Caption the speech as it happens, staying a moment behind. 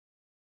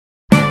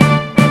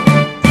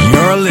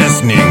are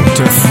listening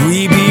to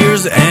Free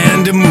Beers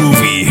and a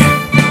Movie.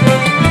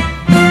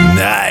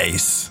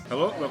 Nice.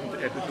 Hello, welcome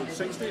to episode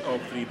 60 of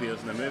Three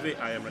Beers and a Movie.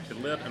 I am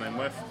Richard Laird and I'm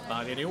with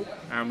Barry Neal.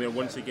 and we're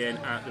once again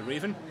at the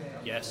Raven.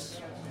 Yes.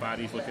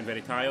 Barry's looking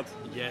very tired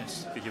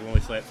Yes. because you've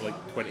only slept for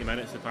like 20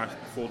 minutes the past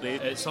 4 days.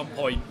 At some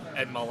point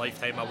in my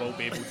lifetime, I will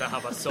be able to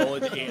have a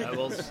solid 8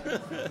 hours.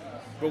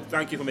 Well,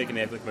 thank you for making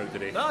the effort to come out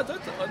today. No, I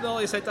did. No,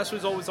 like I said, this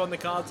was always on the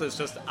cards. It's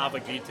just I've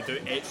agreed to do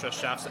extra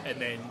shifts,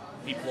 and then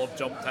people have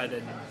jumped in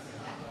and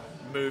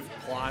moved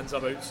plans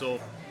about. So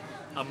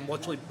I'm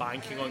literally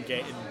banking on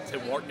getting to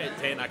work at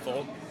 10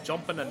 o'clock,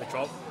 jumping in the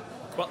truck,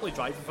 quickly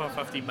driving for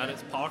 15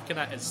 minutes, parking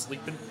it, and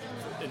sleeping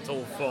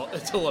until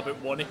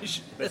about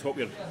 1ish. Let's hope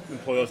your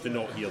employers do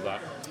not hear that.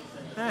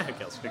 Who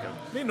cares?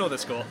 They know the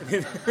score.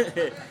 And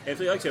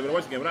so, like I said,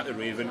 once again, we're at the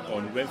Raven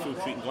on Renfield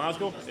Street in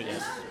Glasgow. It's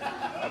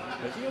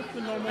busier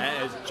than normal.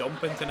 It is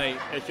jumping tonight.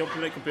 It's jumping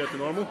tonight compared to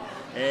normal.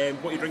 What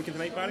are you drinking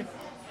tonight, Barry?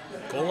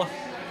 Cola.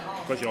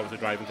 Because you're obviously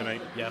driving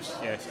tonight. Yes.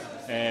 Yes.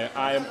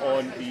 I am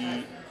on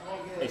the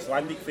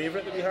Icelandic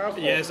favourite that we have.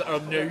 Yes, our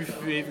new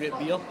favourite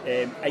beer.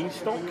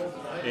 Einstock.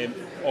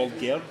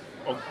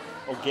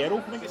 Olgero,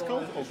 I think it's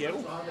called.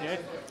 Olgero. Yeah.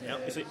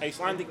 Yep. It's like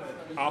Icelandic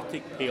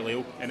Arctic Pale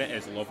Ale, and it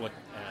is lovely.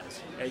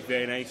 It's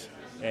very nice.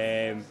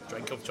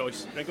 Drink of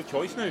choice. Drink of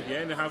choice now, yeah,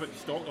 and they have it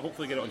stocked. I'll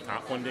hopefully get it on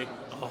tap one day.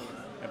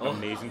 It'd be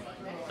amazing.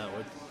 That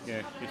would.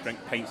 Yeah, just drink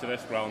pints of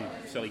this rather than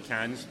silly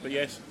cans. But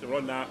yes, so we're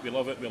on that. We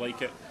love it. We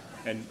like it.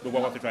 And we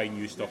will have to try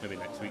new stuff maybe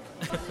next week,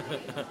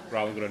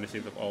 rather than going on the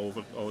same stuff all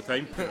the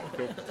time.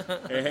 So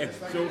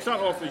we'll start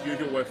off as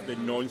usual with the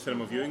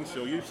non-cinema viewings.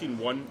 So you've seen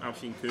one, I've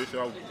seen two, so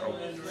I'll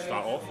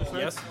start off this now.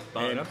 Yes,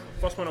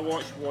 first one I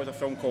watched was a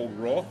film called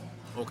Raw,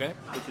 Okay.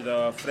 which is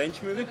a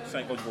French movie,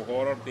 psychological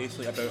horror,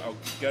 basically about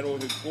a girl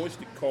who goes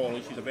to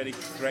college. She's a very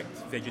strict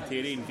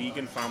vegetarian,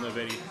 vegan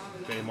family,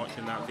 very much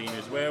in that vein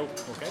as well.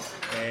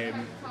 Okay.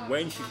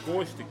 When she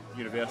goes to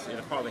university,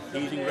 as part of the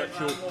hazing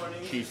ritual,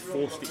 she's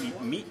forced to eat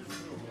meat,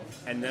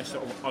 and this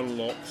sort of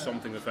unlocks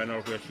something within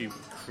her where she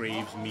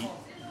craves meat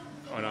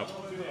on an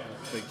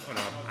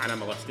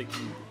animalistic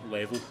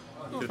level,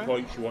 to the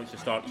point she wants to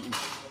start eating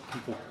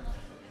people.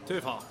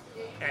 Too far.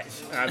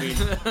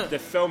 The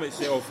film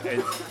itself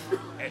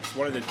it's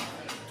one of the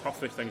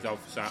toughest things I've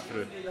sat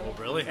through. Oh,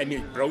 really? I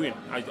mean, it's brilliant.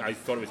 I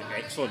thought it was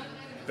excellent,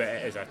 but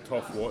it is a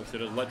tough watch.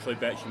 There are literally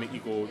bits you make you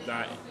go,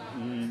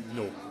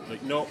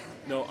 no,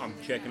 I'm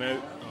checking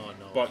out. Oh,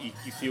 no. But you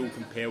feel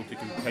compelled to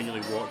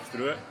continually watch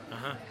through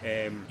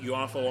it. You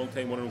are for a long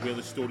time wondering where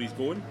the story's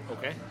going.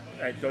 Okay.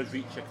 It does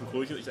reach a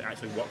conclusion which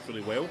actually works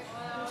really well,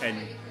 and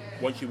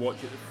once you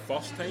watch it the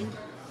first time,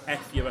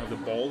 if you ever have the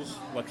balls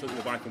literally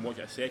go back and watch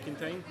it a second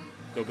time,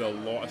 there'll be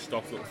a lot of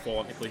stuff that will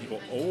fall into place. You go,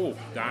 oh,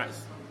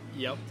 that's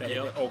Yep.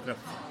 all kind of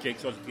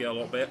jigsaws together a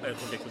lot better,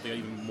 jigsaws together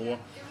even more.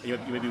 And you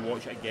maybe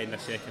watch it again in a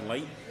second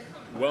light.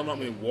 Whether or not I'm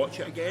going to watch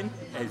it again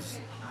is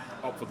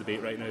up for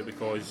debate right now,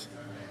 because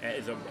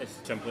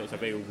it's a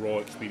very raw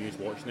experience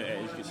watching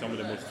it. It's some of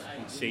the most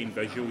insane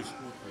visuals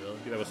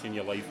you've ever seen in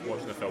your life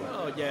watching the film.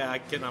 Oh, yeah, I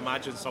can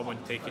imagine someone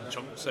taking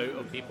chunks out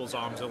of people's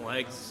arms and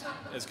legs.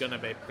 It's going to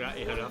be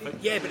pretty horrific.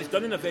 Yeah, but it's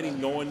done in a very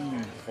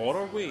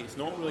non-horror way. It's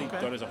not really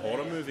done as a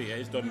horror movie.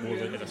 It's done more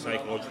like as a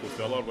psychological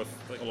thriller with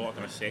like a lot of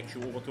kind of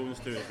sexual overtones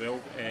to it as well.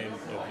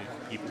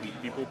 People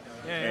eat people.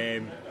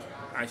 Yeah.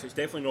 Actually, it's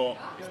definitely not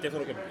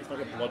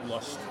like a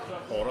bloodlust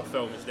horror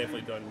film. It's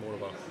definitely done more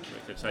of a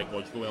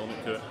psychological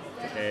element to it.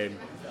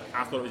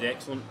 I thought it was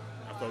excellent.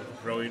 I thought it was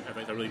brilliant. I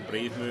think it's a really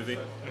brave movie.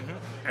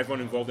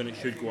 Everyone involved in it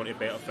should go on to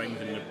better things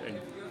and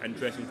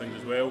interesting things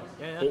as well.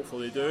 Yeah.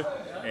 Hopefully they do.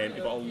 It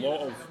got a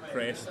lot of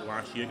press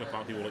last year.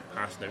 Apart people like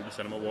passing out in the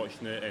cinema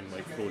watching it and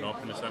like throwing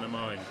up in the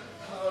cinema,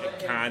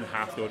 and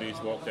half the audience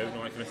walked out and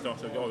all that kind of stuff.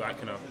 So I got all that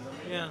kind of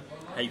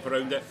hype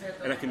around it,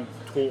 and I can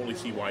totally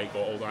see why it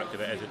got all that,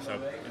 because it's an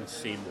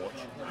insane watch.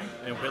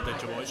 And where did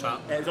you watch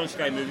that? It was on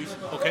Sky Movies.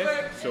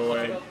 Okay. So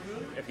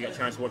if you get a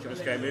chance to watch it on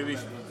Sky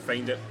Movies,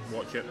 find it,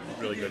 watch it,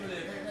 really good.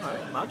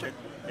 Alright, magic.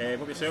 What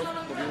about yourself?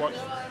 What have you watched?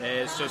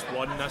 It's just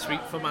one this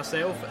week for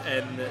myself,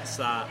 and it's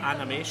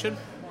animation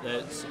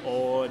that's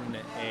on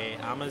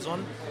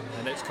Amazon,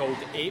 and it's called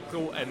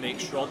April and the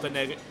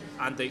Extraordinary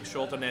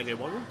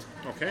World.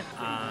 Okay.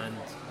 And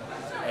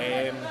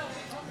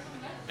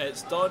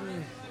it's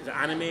done. Is it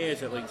anime?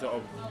 Is it like sort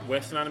of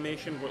Western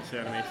animation? What's the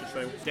animation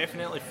style?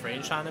 Definitely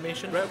French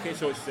animation. Right, okay,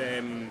 so it's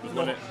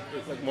like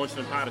Monster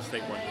in Paris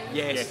type one?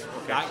 Yes,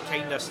 okay. that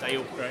kind of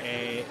style.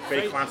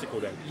 Very classical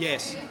then?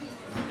 Yes.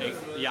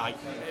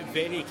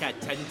 Very kind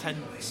of Tintin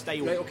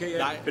style. Right, okay,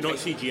 yeah. But not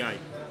CGI?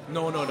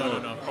 No.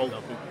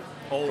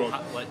 All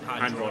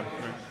hand drawn.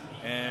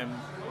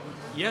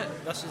 Right.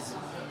 This is...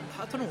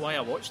 I don't know why I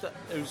watched it.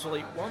 It was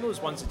like one of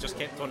those ones that just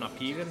kept on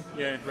appearing,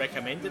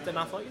 recommended, and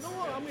I thought, you know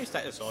what, I'm going to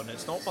stick this on.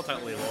 It's not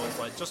particularly long, it's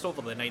like just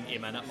over the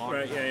 90-minute mark.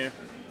 Right, yeah.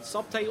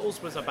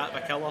 Subtitles was a bit of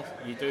a killer.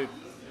 You do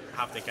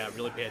have to kind of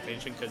really pay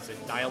attention because the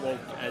dialogue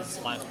is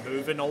like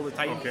moving all the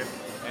time. Okay.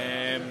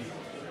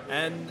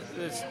 And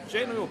the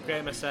general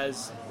premise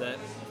is that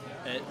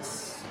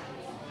it's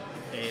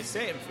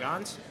set in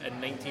France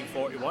in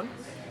 1941,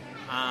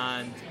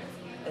 and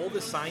all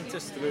the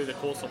scientists through the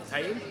course of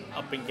time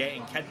have been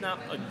getting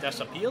kidnapped and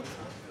disappeared,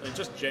 and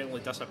just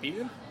generally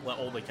disappearing, like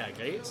all the kind of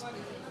greats.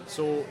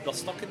 So they're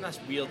stuck in this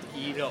weird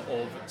era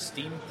of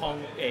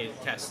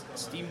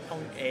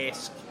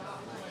steampunk-esque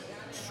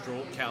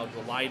stroke kind of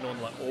relying on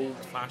like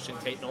old-fashioned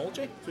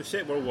technology. So it's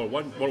set World War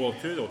One, World War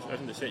Two though,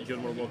 isn't it set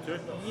during World War Two?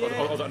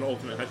 Yeah. Or is it an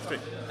alternate history?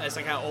 It's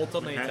like an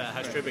alternate Okay.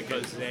 history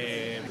because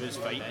who's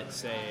fighting?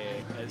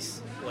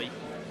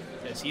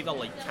 It's either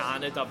like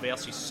Canada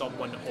versus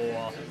someone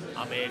or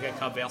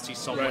America versus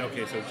someone. Right,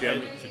 okay, so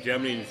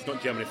Germany, it's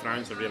not Germany,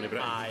 France, or really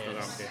Britain. Ah, Oh,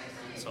 yes. okay.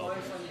 So,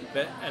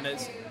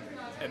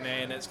 and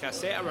then it's kind of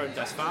set around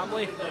this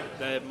family.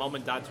 The mum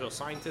and dad who are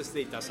scientists,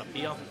 they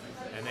disappear,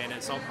 and then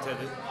it's up to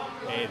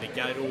the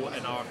girl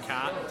and our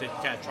cat to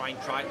kind of try and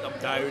track them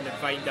down and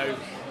find out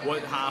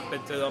what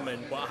happened to them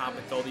and what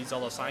happened to all these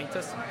other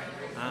scientists.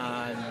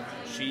 And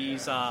she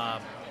ends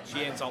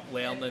up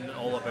learning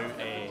all about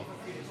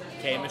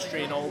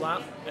chemistry and all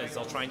that as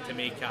they're trying to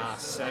make a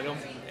serum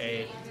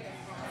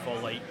for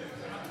like.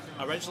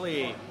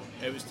 Originally,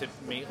 it was to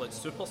make like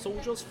super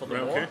soldiers for the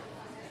Right, war. okay.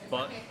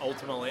 But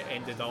ultimately it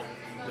ended up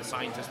the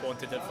scientists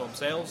wanted it for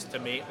themselves to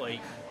make like,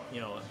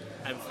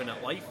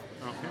 infinite life.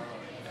 Okay.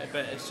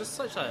 But it's just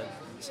such a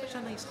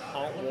nice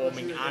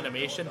heartwarming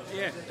animation.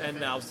 Yeah.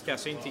 And I was kind of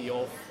saying to you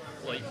off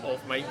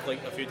mic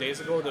like a few days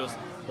ago,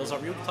 there's a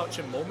real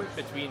touching moment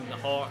between the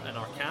heart and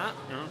our cat,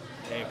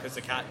 because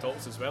the cat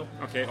talks as well.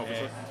 Okay,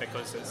 obviously.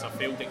 Because it's a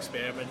failed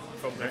experiment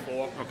from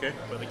before, Okay.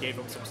 where they gave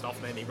him some stuff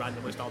and then he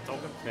randomly started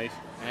talking. Nice.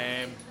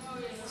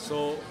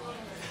 So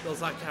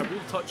there's like a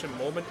real touching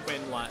moment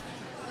when like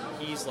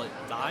he's like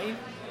dying,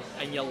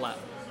 and you're like,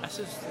 this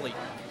is like,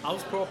 I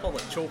was proper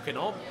like choking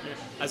up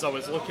as I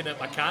was looking at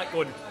my cat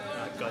going,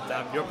 oh, God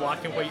damn, you're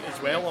black and white as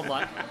well. I'm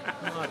like,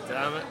 oh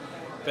damn it.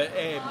 But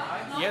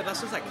yeah,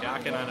 this is a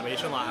cracking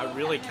animation. Like I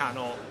really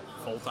cannot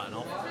fault it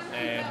enough.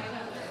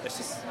 It's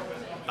just a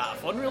bit of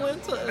fun, really,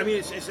 isn't it? I mean,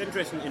 it's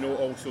interesting to know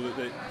also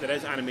that there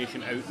is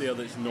animation out there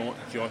that's not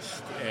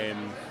just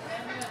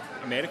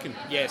American.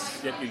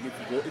 Yes. You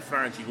go to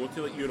France, you go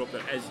to like Europe,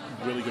 there is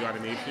really good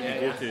animation. Yeah,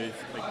 you go yeah. to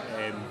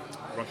like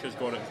Russia's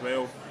got it as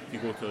well. You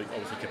go to like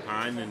obviously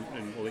Japan and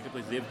all the other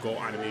places, they've got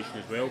animation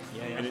as well.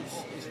 Yeah, yeah. And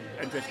it's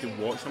interesting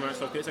to watch some of that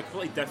stuff. 'Cause it's a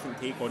completely different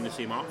take on the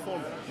same art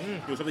form.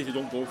 Sometimes they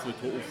don't go for the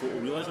total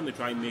photorealism, they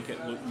try and make it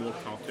look more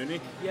cartoony.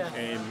 Yeah.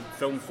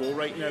 Film 4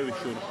 right now is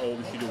showing all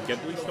the Studio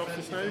Ghibli stuff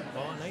just now.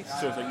 Oh, nice.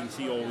 So it's like you can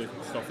see all the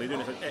stuff they do.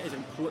 And it is a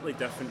completely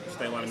different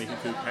style animation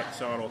to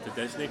Pixar or to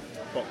Disney,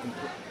 but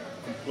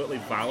completely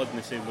valid in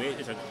the same way.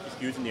 It's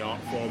using the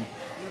art form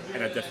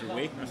in a different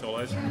way. That's all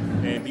it is.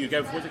 But you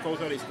give, what's it called?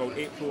 Sorry, it's called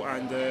April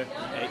and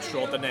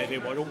Extraordinary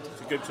World.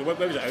 it's good. So when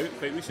was it out?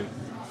 Quite recent.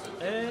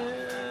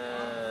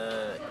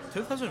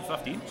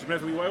 2015. It's been out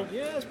for a wee while.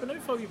 Yeah, it's been out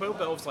for a wee while,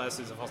 but obviously this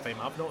is the first time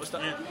I've noticed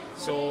it. Yeah.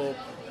 So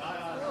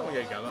I'm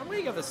going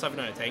to give it a 7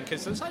 out of 10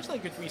 because it's actually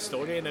a good wee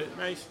story, and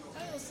Nice.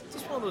 it's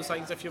just one of those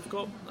things. If you've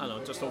got, I don't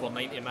know, just over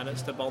 90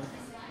 minutes to burn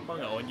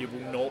it on, you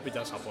will not be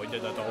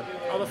disappointed at all.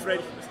 Other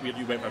French, it's weird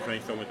you went for a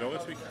French film as well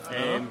this week.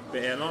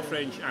 But another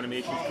French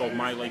animation is called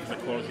My Life as a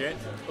Courgette,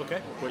 Okay.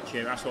 which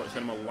I saw at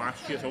cinema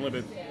last year. It's only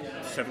about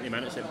 70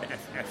 minutes,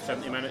 if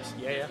 70 minutes.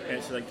 Yeah, yeah. And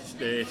it's like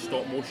the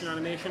stop motion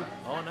animation.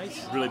 Oh,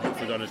 nice. Really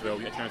beautifully done as well.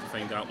 You get a chance to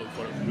find that, look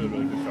for it. Really,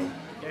 really good film.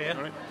 Yeah, yeah.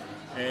 All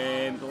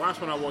right. The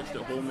last one I watched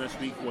at home this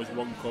week was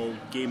one called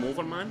Game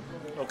Over Man,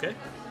 Okay.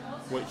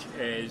 which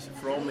is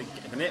from the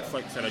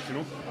Netflix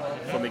original,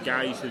 from the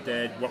guys who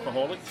did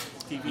Workaholics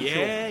TV show.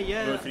 Yeah,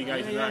 yeah. Those three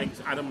guys Yeah, did that. I yeah. think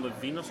it's Adam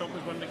Levine or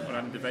something, or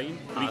Adam Devine.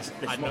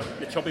 I know.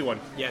 The chubby one.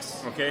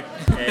 Yes. Okay.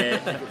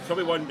 The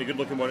chubby one, the good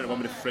looking one, and the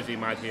one with the frizzy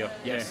mad hair.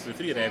 Yes. The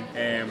three of them.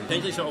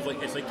 Essentially sort of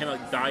like, it's like kind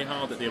of like Die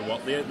Hard at their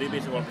work. They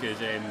basically work as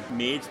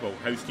maids, well,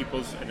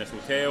 housekeepers in this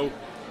hotel.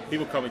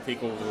 People come and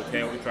take over the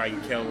hotel to try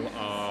and kill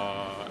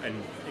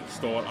and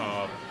extort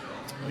a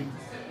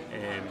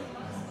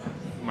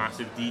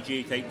massive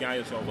DJ type guy,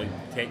 or sort of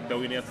like tech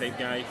billionaire type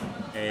guy,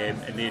 and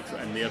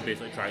they're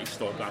basically trying to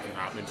stop that from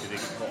happening because they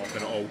get caught up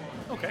in it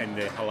all. Okay. And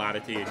the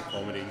hilarity and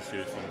comedy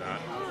ensues from that.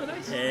 Oh,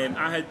 nice.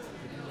 I had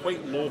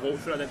quite low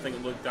hopes for it. I didn't think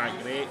it looked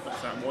that great, but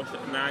I sat and watched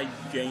it, and that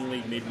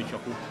genuinely made me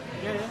chuckle.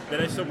 Yeah, yeah.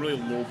 There is some really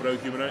lowbrow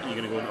humour in it, and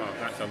you're going to go, oh,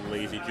 that's a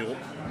lazy joke.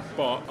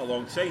 But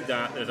alongside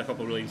that, there's a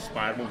couple of really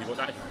inspiring moments. You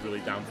go, that's really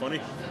damn funny.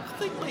 I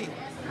think like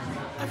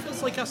if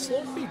it's like a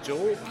sloppy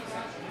joke,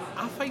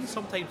 I find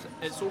sometimes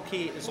it's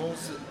okay as long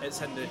as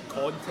it's in the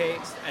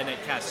context and it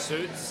kind of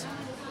suits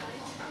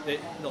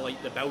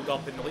the build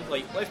up and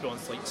like let's be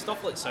honest, like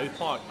stuff like South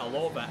Park, a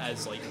lot of it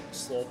is like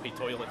sloppy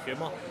toilet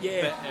humour.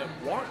 Yeah. But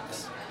it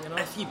works, you know.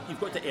 If you've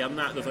got to earn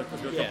that, there's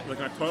Yeah.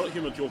 a toilet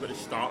humour joke at the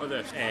start of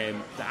this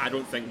that I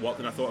don't think worked,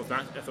 and I thought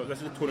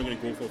this is the tone I'm going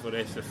to go for the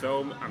rest of the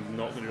film, I'm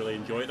not going to really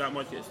enjoy it that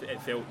much. They just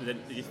felt they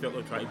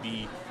trying to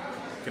be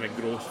kind of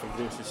gross for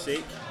gross's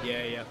sake.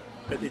 Yeah, yeah.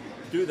 But they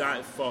do that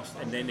at first,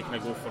 and then they kind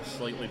of go for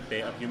slightly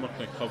better humour,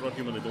 kind of cover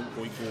humour. They don't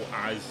quite go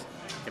as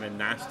kind of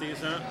nasty as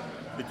that.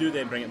 They do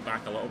then bring it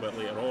back a little bit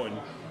later on,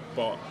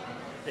 but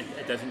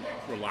it doesn't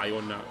rely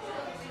on that.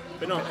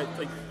 But no, it's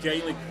like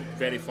genuinely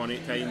very funny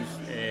at times.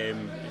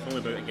 It's only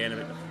about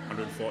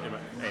 140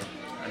 minutes,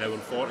 an hour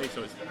and 40,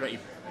 so it's pretty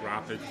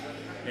rapid.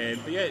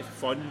 But yeah, it's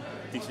fun,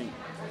 decent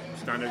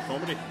standard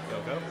comedy.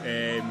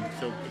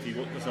 So if you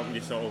look for something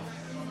just sort of,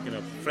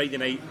 Friday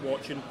night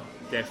watching,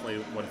 definitely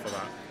one for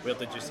that. Where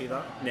did you see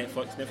that?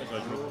 Netflix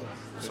original.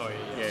 Sorry.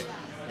 Yeah.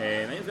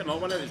 I think there's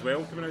another one out as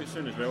well, coming out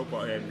soon as well.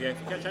 But if you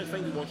get a chance to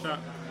find and watch that,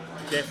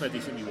 definitely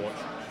a decent wee watch.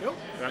 Cool.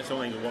 That's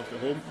something you can watch at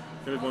home.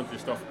 Then we move on to the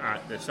stuff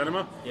at the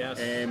cinema. Yes.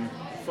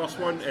 First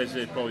one is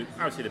probably,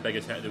 I would say, the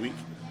biggest hit of the week.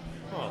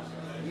 Oh,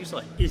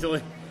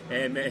 easily.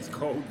 It's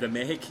called The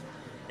Meg,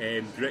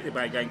 directed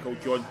by a guy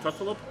called John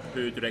Turturro,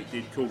 who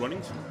directed Cool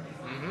Runnings.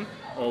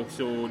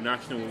 Also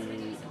National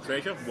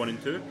Treasure 1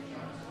 and 2.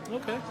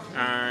 Okay.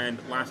 And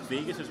Las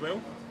Vegas as well.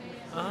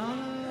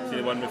 See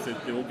the one with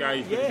the old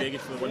guys in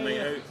Vegas for the one night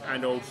out.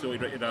 And also he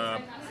directed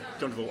a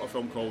John Travolta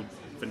film called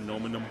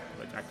Phenomenon,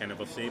 which I can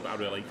never say, but I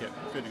really like it.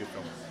 It's a really good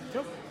film.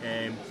 Cool.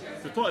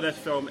 The plot of this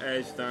film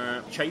is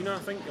that China, I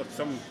think, or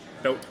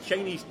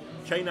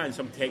China and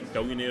some tech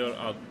billionaire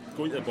are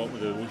going to the bottom of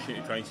the ocean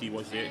to try and see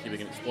what's there, see if they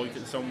can exploit it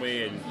in some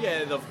way. And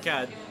yeah, they've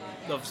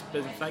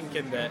been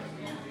thinking that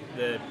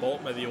the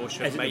bottom of the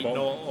ocean might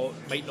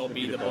not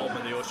be the bottom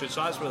of the ocean,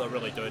 so that's what they're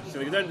really doing. So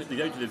they go down to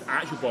the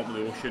actual bottom of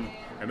the ocean,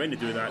 and when they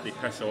do that, they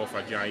piss off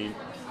a giant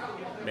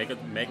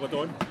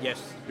megalodon.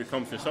 Yes. Who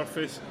comes to the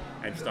surface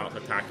and starts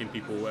attacking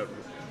people.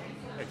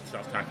 It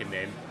starts attacking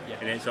them,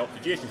 and then it's up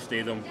to Jason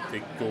Statham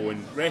to go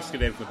and rescue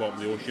them from the bottom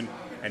of the ocean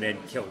and then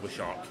kill the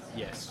shark.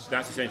 Yes.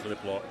 That's essentially the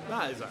plot.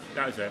 That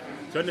is it.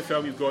 So in the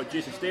film, you've got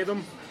Jason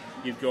Statham,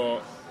 you've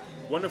got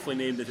wonderfully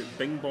named, is it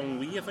Bing Bong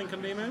Lee, I think her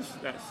name is?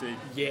 That's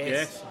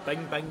yes.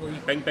 Bing Bing Lee.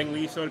 Bing Bing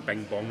Lee, sorry.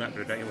 Bing Bong, that's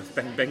ridiculous.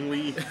 Bing Bing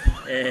Lee.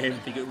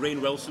 You've got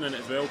Rainn Wilson in it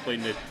as well,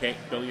 playing the tech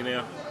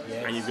billionaire.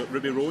 Yes. And you've got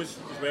Ruby Rose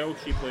as well.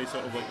 She plays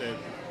sort of like the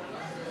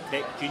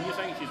tech genius,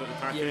 I think. She's like the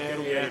tattoo girl.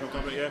 Yeah. You know what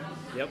I'm talking about,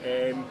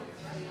 Yep.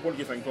 What do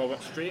you think of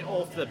it? Straight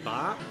off the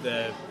bat,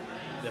 the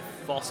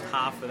first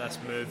half of this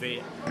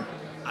movie,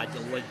 I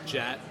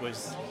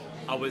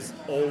was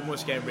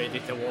almost getting ready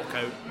to walk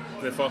out.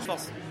 The first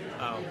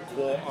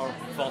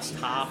first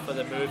half of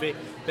the movie,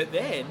 but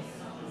then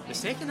the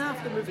second half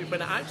of the movie,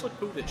 when it actually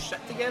pulled its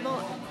shit together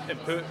and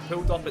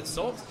pulled up its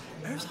socks,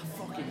 it was a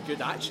fucking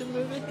good action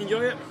movie.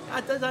 Enjoy it?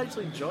 I did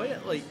actually enjoy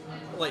it. Like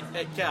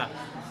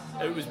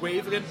it was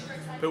wavering,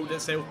 pulled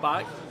itself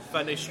back,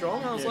 finished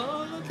strong. I was like,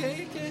 oh,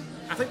 okay.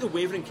 I think the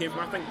wavering came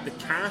from, I think the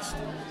cast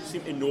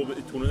seemed to know what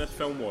the tone of this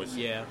film was.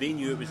 Yeah. They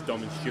knew it was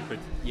dumb and stupid.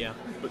 Yeah.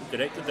 But the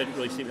director didn't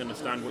really seem to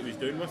understand what he was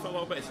doing with it a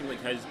little bit. It seemed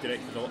like his the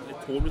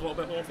tone was a little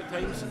bit off at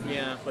times.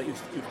 Yeah. Like he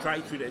was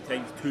trying to treat it at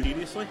times too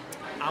seriously.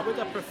 I would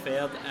have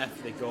preferred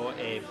if they got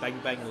Bing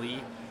Bing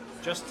Lee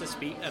just to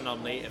speak in her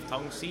native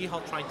tongue. See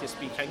her trying to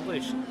speak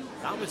English.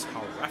 That was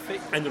horrific.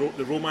 And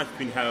the romance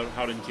between her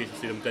and Jason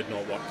Statham did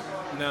not work.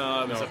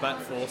 No, it was a bit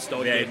forced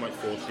on Very much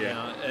forced,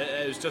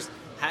 it was just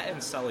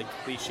hitting silly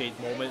cliched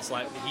moments,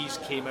 like he's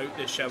came out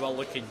the shower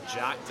looking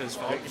jacked as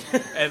fuck,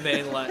 and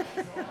then like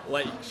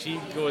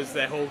she goes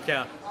the whole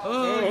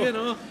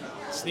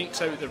sneaks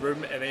out the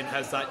room and then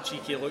has that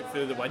cheeky look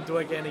through the window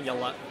again, and you're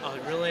like, oh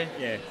really?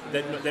 Yeah,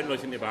 didn't really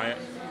seem to buy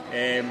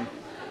it.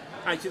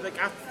 Actually,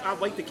 I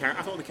liked the cast.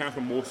 I thought the cast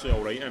were mostly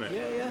all right in it.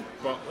 Yeah.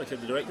 But like I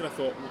said, the director I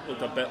thought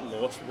looked a bit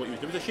lost with what he was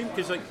doing. It was a shame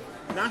because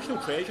National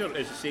Treasure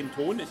is the same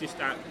tone. It's just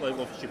that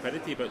level of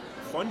stupidity, but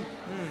fun.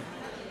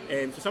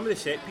 So some of the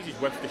set pieces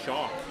with the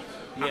shark,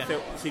 I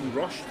felt seemed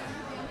rushed.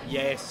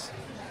 Yes.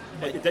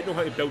 Like they didn't know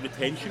how to build the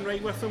tension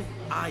right with them.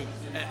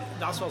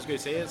 That's what I was going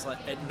to say. It's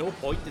like at no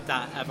point did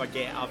that ever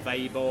get a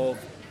vibe of,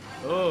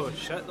 oh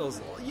shit, there's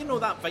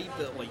that vibe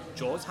that like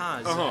Jaws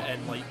has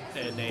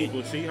and Deep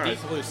Blue Sea has.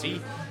 Deep Blue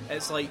Sea.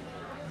 It's like,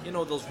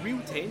 there's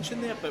real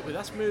tension there, but with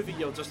this movie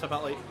you're just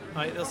about like,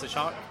 alright, there's the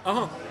shark.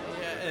 Yeah,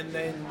 and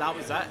then that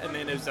was it, and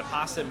then it was a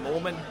passing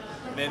moment,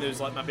 and then there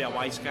was like maybe a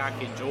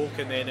wisecracking joke,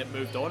 and then it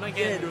moved on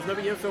again. Yeah, there was never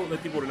you felt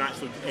like people were in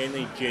actually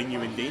any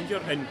genuine danger,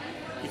 and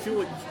you feel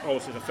like,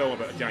 obviously it's a film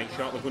about a giant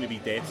shark, there's going to be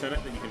deaths in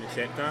it, that you can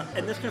accept that.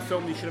 In this kind of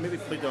film, they should have maybe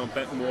played on a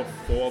bit more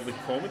for the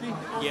comedy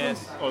of them,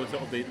 or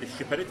sort of the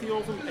stupidity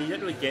of them, and you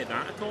didn't really get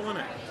that at all in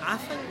it. I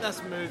think this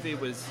movie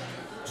was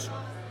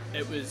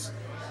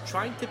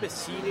trying to be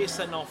serious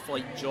enough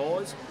like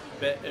Jaws,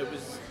 but it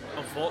was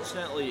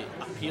unfortunately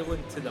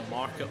appealing to the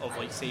market of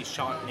like say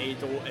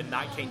Sharknado and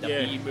that kind of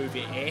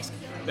B-movie-esque,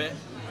 but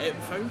it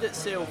found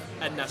itself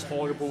in this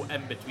horrible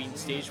in-between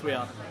stage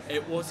where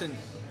it wasn't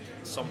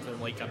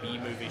something like a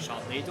B-movie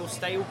Sharknado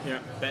style,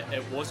 but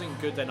it wasn't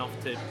good enough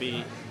to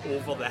be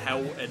over the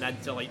hill and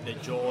into like the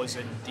Jaws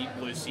and Deep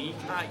Blue Sea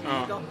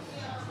either.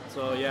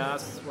 So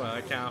that's where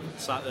I kind of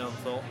sat there and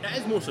thought, it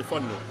is mostly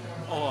fun though.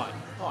 Oh,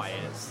 it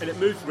is. And it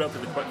moves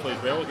relatively quickly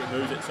as well. Like it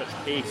moves at such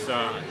pace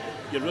that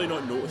you're really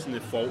not noticing the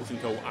faults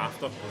until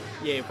after.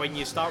 Yeah, when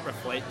you start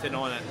reflecting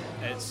on it,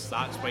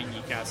 that's when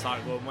you kind of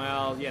start going,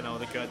 well, they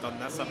could have done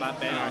this a bit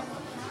better.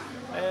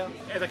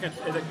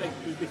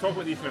 We talk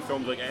about these kind of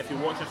films like if you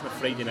watch this on a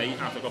Friday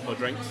night after a couple of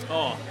drinks,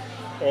 Oh,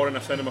 or in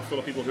a cinema full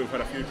of people who've had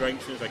a few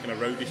drinks and it's like in a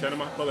rowdy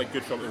cinema, probably a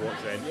good film to watch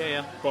then.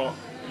 Yeah. But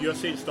you're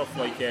saying stuff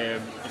like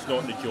it's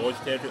not in the Jaws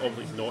territory.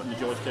 Obviously, it's not in the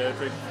Jaws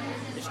territory.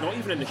 It's not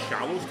even in the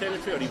Shallows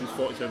territory, or even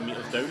 47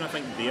 Metres Down. I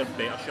think they're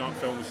better shark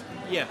films.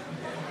 yeah.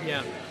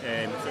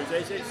 So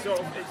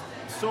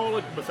it's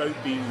solid without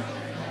being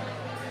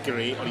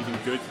great or even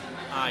good.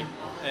 Aye,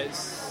 it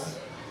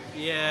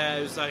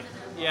was like,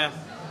 it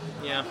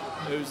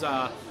was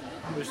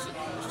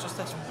just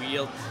this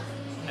weird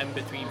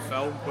in-between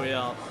film where,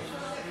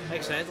 like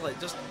I said, like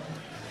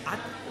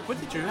what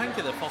did you think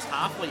of the first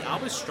half? Like, I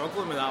was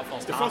struggling with that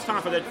first half. The first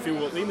half I did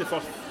feel, even the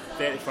first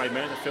 35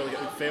 minutes, I felt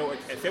like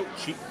it felt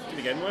cheap to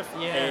begin with.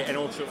 Yeah. And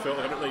also it felt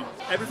like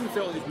everything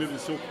felt like it was moving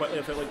so quickly.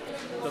 I felt like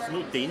there's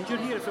no danger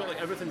here. It felt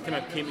like everything kind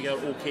of came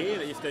together okay,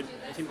 and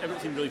everything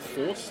seemed really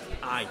forced.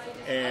 Aye.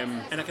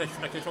 And I kind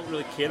of felt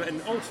really care.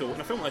 And also, in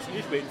a film like this,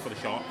 you're just waiting for the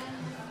shark.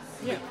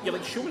 Yeah. You're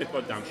like, show me the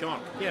goddamn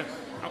shark. Yeah.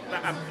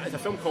 It's a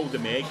film called The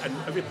Meg, and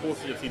every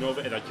poster you've seen of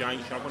it is a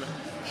giant shark on it.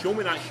 Show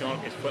me that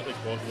shark as quickly as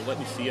possible. Let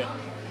me see it.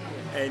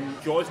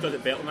 And Jaws does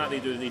it better than that.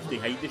 They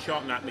hide the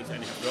shark, and that makes it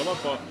into a thriller.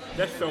 But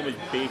this film is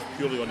based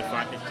purely on the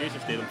fact that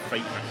Jason Statham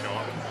fighting a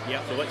shark.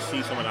 Yep. So let's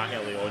see some of that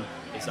early on.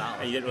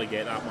 Exactly. And you didn't really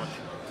get that much.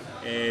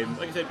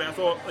 Like I said, but I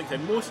thought, like I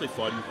said, mostly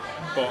fun,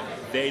 but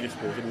very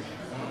disposable.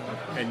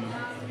 And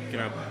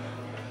kind of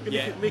make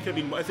it have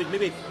been, if they'd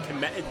maybe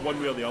committed one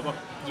way or the other.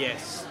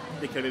 Yes.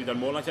 They could have maybe done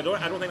more. Like I don't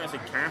think that's a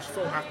cast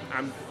fault.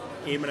 I'm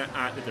aiming it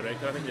at the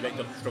director. I think the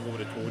director struggled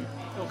with the tone.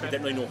 Okay. They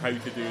didn't really know how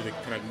to do the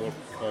kind of more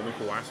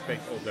comical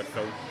aspect of their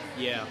film.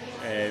 Yeah.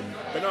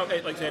 But no,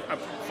 like I said,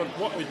 for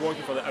what I was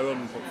watching for the hour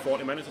and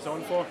 40 minutes it's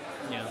on for,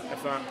 Yeah.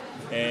 if that,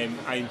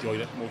 I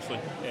enjoyed it mostly.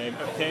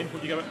 Out of 10,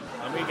 would you give it?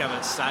 I'm going to give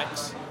it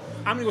 6.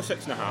 I'm going to go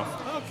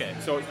 6.5. Okay.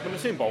 So it's in the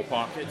same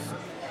ballpark.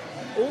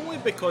 Only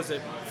because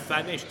it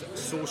finished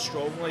so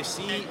strongly.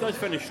 It does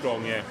finish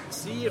strong, yeah.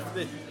 See if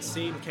the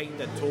same kind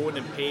of tone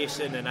and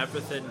pacing and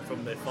everything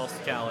from the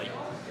first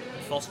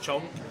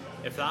chunk,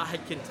 if that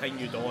had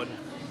continued on,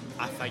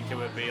 I think it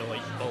would be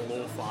like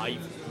below 5,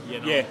 you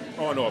know? Yeah,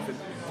 oh no, if the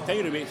time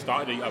of the way it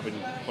started, I've been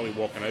probably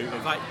walking out. In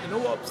fact, you know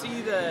what,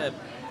 see I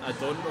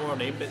don't know her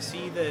name, but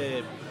see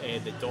the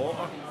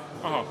daughter,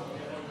 Uh-huh.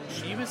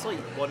 she was like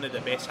one of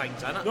the best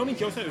things in it. No, I mean,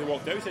 Chelsea who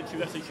walked out said she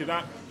was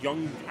that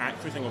young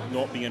actress thing of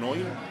not being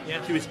annoying.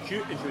 Yeah. She was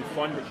cute and she was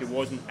fun, but she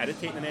wasn't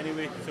irritating in any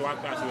way. So I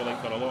actually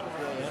liked her a lot.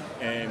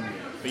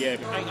 But yeah,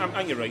 I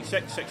think you're right.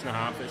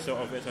 6.5.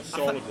 It's a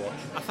solid watch.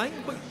 I think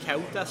what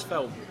killed this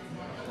film,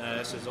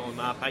 this is only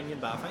my opinion,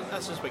 but I think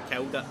this is what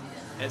killed it.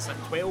 It's a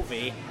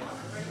 12A.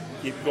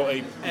 You've got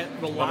a It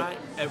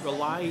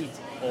relied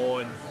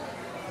on,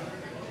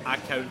 I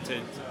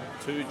counted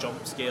 2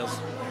 jump scares.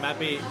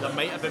 Maybe there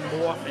might have been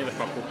more, maybe a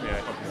couple. Yeah,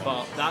 a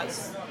couple. but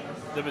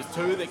there was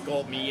 2 that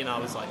got me, and I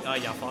was like, oh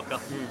yeah, fucker.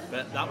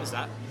 But that was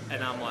it.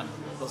 And I'm like,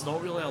 there's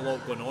not really a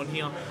lot going on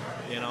here,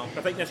 you know.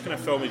 I think this kind of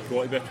film has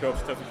got to be a 12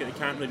 certificate. They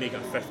can't really make it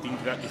a 15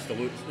 because that just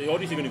dilutes. The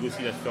audience are going to go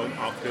see this film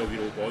are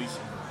 12-year-old boys,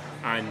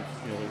 and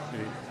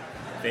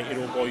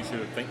 30-year-old boys who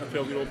think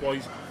they're 12-year-old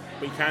boys.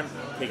 But you can't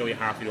take away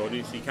half your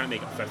audience, so you can't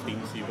make it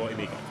 15, so you've got to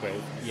make it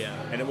 12. Yeah.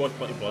 And it was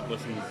pretty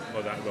bloodless and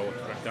all that well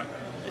correct that.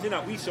 Isn't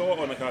that we saw it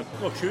on like a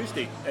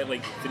Tuesday at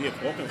like 3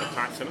 o'clock in a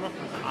packed cinema?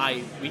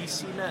 We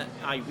seen it.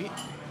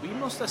 We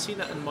must have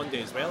seen it on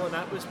Monday as well, and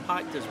that was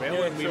packed as well.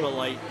 Yeah, and we so were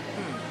like,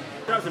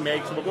 That was the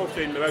Meg, so we're both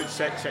saying about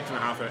 6.5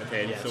 out of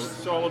 10. Yes. So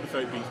solid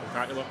without being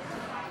spectacular.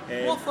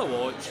 worth a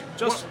watch,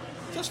 just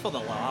for the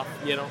laugh,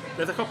 you know.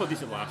 There's a couple of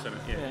decent laughs in it,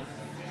 yeah.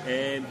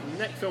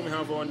 Next film we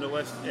have on the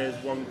list is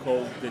one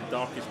called The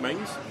Darkest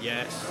Minds.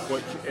 Yes.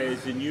 Which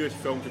is the newest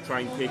film to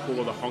try and take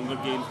over the Hunger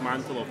Games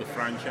mantle of the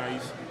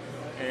franchise,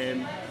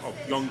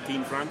 of young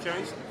teen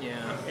franchise.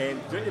 Yeah.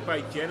 Directed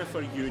by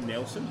Jennifer Yu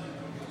Nelson,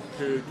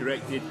 who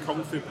directed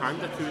Kung Fu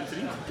Panda 2 and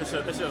 3. This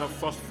is her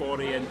first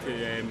foray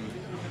into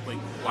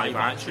live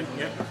action.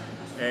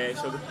 Yeah.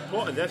 So the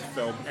plot of this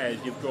film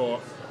is you've got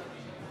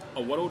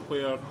a world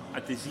where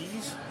a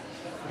disease,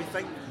 we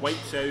think,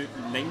 wipes out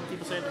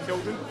 90% of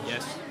children.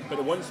 Yes. But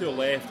the ones who are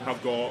left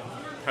have got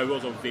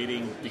powers of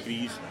varying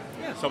degrees.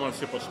 Yeah. Some are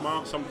super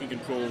smart, some can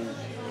control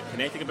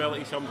kinetic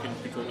ability, some can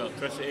control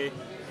electricity,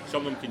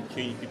 some of them can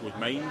change people's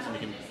minds and they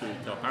can do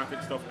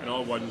telepathic stuff, and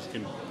other ones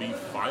can breathe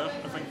fire,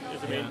 I think,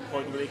 is the main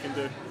point of what they can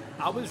do.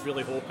 I was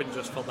really hoping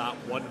just for that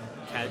one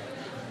kid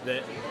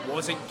that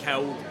wasn't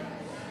killed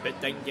but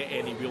didn't get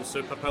any real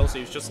superpowers, he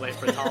was just left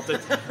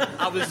retarded.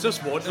 I was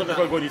just wanting that.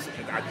 Going,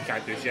 I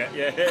can't do shit,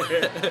 yeah.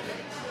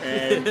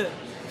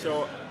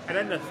 So, and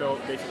in this film,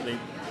 basically,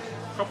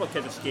 a couple of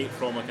kids escape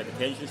from like a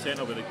detention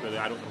centre where the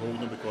adults are holding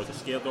them because they're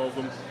scared of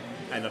them,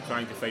 and they're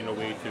trying to find a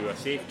way to a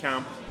safe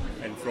camp,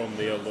 and from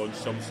there launch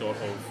some sort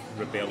of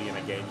rebellion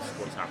against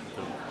what's happened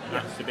to them.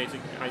 That's the basic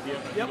idea.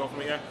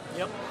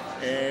 Yep.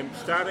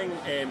 Starring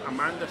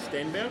Amanda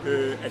Stenberg,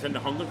 who is in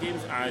the Hunger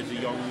Games as a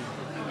young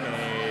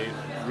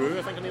Rue,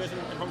 I think her name is in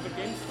Hunger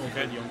Games.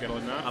 Okay. The young girl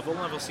in that. I've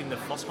only ever seen the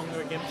first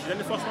Hunger Games. She's in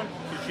the first one.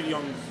 She's a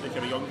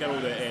young girl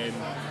that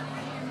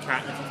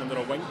Katniss under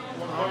her wing at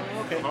one point.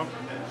 okay.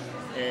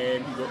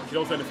 She's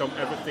also in the film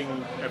Everything,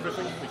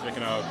 which is like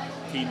a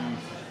teen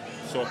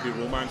soppy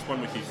romance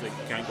one, which is like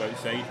Can't Go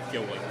Outside.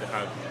 Feel like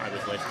I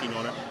was less keen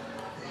on it.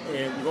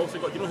 We've also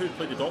got, do you know who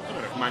played the Doctor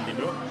in it? Mandy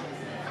Moore.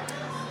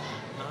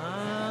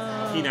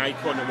 Teen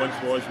icon that once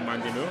was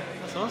Mandy Moore.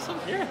 That's awesome.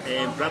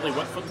 Yeah. Bradley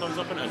Whitford turns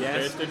up in it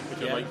as President,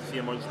 which I like to see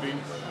him on screen.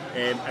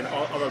 And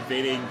other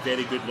very,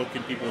 very good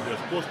looking people who are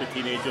supposed to be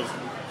teenagers,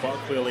 but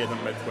are clearly in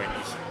their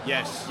mid-20s.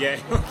 Yes. Yeah.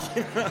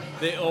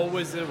 They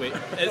always the way.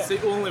 It's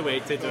the only way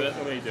to do it. That's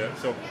the way to do it.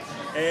 So,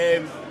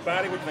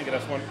 Barry, what do you think of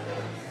this one?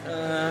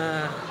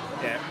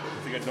 Yeah,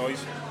 it's a good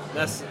noise.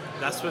 This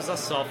was a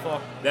suffer.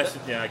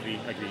 I agree.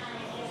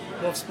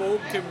 We've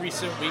spoken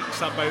recent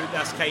weeks about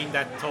this kind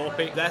of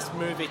topic. This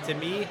movie, to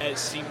me, it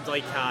seemed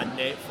like a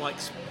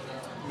Netflix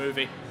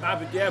movie. I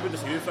would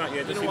disagree with that.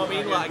 Yeah, You know what I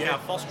mean? Like yeah. a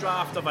first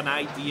draft of an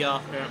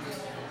idea,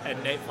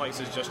 and Netflix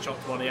has just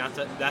chucked money at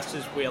it. This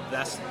is where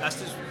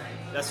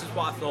this is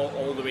what I thought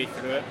all the way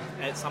through it.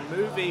 It's a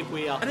movie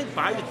where I didn't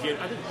buy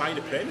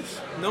the premise.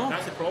 No.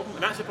 That's the problem.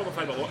 And that's the problem I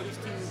find with a lot of these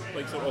teams,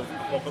 like sort of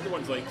popular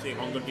ones like say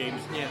Hunger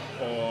Games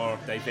or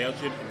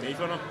Divergent and Maze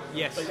Runner.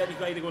 Yes. Like that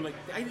guy going like,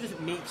 it either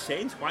doesn't make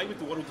sense. Why would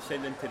the world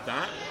descend into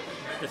that?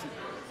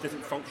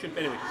 Doesn't function.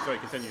 Anyway, sorry,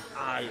 continue.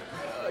 I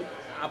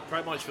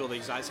pretty much feel the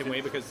exact same way,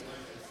 because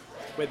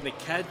when the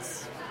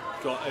kids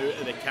got out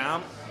of the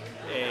camp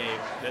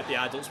that the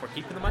adults were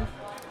keeping them in,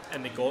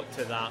 and they got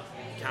to that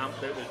camp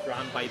that was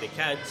run by the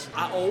kids,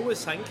 I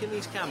always think in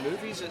these kind of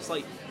movies, it's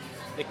like,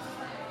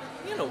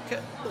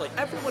 like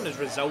everyone is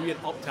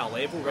resilient up to a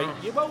level, right?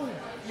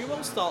 You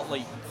will start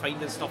like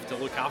finding stuff to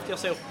look after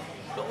yourself,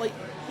 but like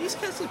these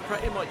kids have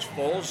pretty much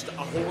forged a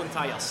whole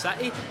entire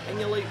city, and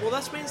you're like, well,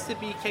 this meant to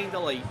be kind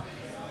of like,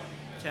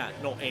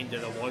 not end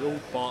of the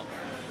world, but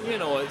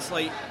it's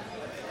like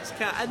it's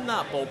kind of in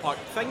that ballpark.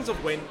 Things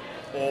have went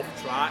off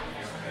track,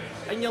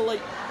 and you're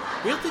like,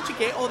 where did you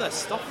get all this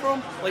stuff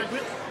from? Like,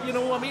 you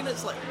know what I mean?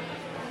 It's like,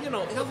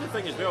 Here's the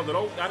thing as well, they're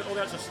all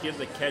that's just scared of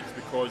the kids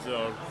because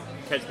they're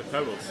kids with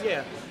powers.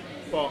 Yeah.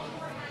 But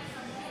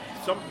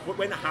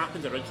when it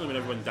happens originally, when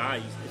everyone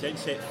dies, it's then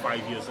set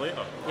 5 years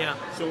later. Yeah.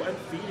 So in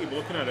theory, we're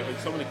looking at it, like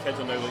some of the kids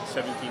are now like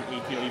 17,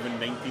 18 or even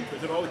 19.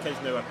 But all the kids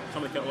now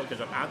some of the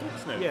kids are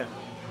adults now. Yeah.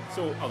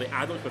 So are they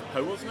adults with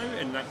powers now?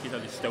 In that case, are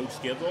they still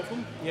scared of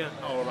them? Yeah.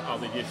 Or are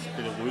they just,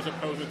 do they lose their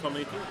powers when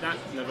they turn 18? That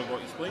never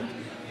got explained.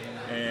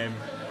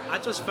 I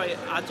just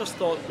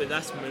thought with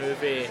this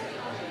movie,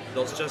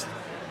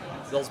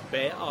 there's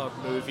better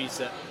movies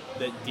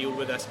that deal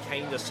with this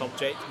kind of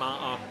subject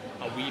matter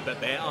a wee bit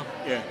better.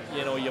 Yeah.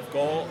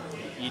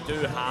 You do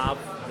have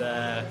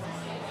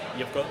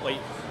you've got like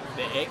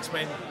the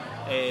X-Men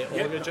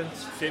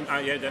origins. Same.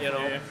 Yeah, definitely.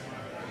 Yeah.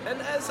 And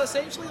it's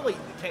essentially like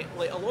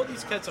a lot of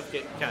these kids have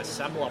got kind of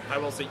similar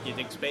powers that you'd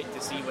expect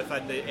to see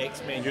within the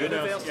X-Men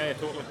universe. Yeah,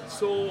 totally.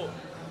 So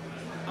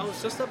I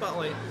was just a bit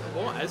like,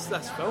 what is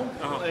this film?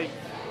 Like,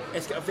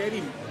 it's got a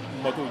very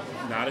muddled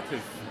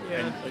narrative,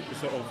 and like the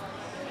sort of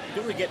you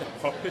don't really get the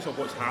purpose of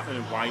what's happening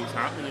and why it's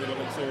happening. You're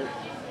like, so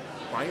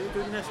why are they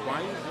doing this?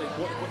 Why? Like,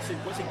 what's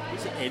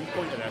the end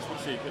point of this?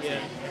 What's the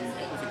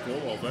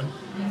goal of it?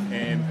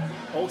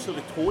 Also,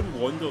 the tone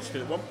wanders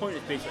because at one point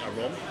it's basically a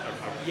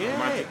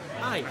romantic,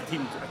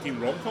 a teen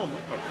rom-com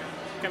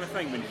kind of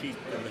thing when she's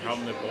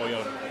having the boy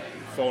or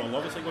fall in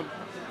love. It's like,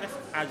 this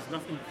adds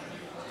nothing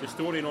to the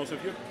story, and also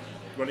if you're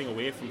running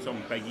away from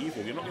some big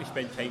evil, you're not going to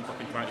spend time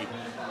fucking trying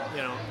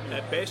to.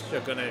 At best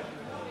you're going to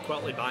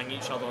quickly bang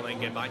each other and then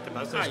get back to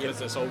business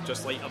because it's all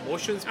just like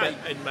emotions, but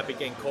and maybe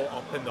getting caught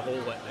up in the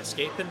whole like,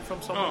 escaping from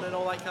someone and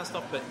all that kind of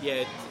stuff. But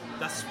yeah,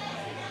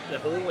 the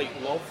whole like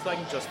love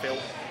thing just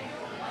felt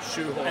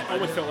shoehorned. I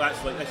always felt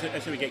that's like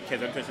that's how we get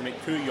kids into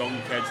make two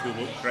young kids who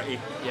look pretty,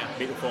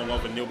 make them fall in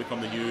love, and they'll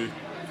become the new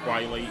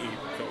Twilight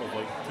sort of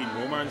like teen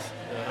romance.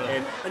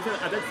 And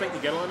I did think the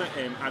girl in it,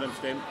 Amanda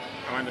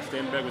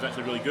Stenberg, was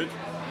actually really good.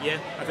 Yeah,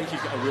 I think she's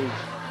got a real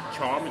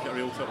charm, she's got a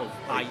real sort of.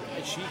 I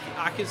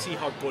can see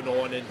her going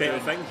on and better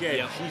things.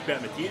 Yeah, she's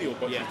better material,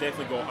 but she's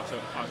definitely got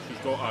she's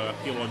got a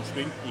appeal on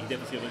screen. You can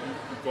definitely see like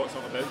you've got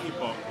something about you,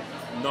 but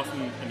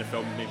nothing in the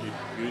film maybe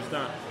used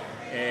that.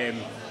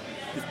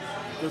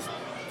 There's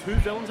two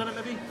villains in it,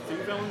 maybe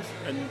three villains,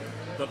 and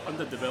they're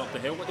underdeveloped to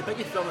hell. But the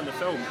biggest villain in the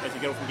film is the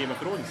girl from Game of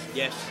Thrones.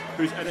 Yes.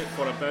 Who's in it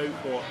for about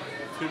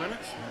 2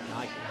 minutes?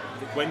 Aye.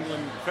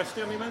 Gwendolyn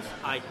Christie, her name is.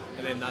 Aye.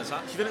 And then that's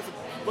that. She's in it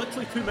for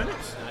literally 2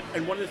 minutes. Aye.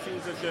 And one of the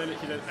things is she's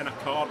in a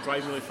car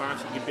driving really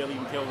fast. You can barely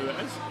even tell who it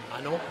is. I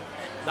know.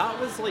 That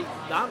was like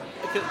that.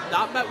 Because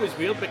that bit was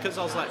weird because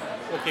I was like,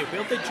 okay,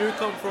 where did you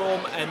come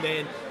from? And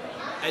then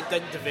it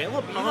didn't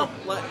develop either.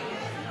 Like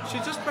she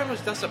just pretty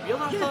much disappeared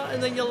after that,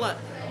 and then you're like,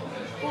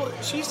 well,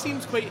 she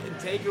seems quite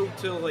integral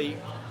to like.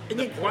 And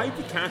then why would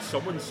you cast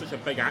someone such a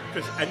big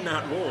actress in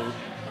that role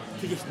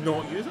to just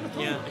not use it at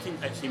all? Yeah.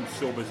 It seems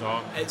so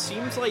bizarre. It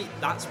seems like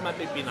there's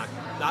maybe been a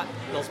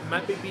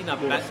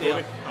bit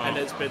there, and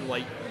it's been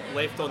like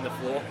left on the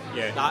floor.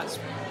 Yeah.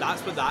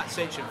 That's what that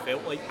section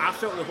felt like. I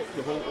felt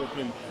the whole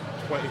opening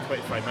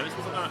 20-25 minutes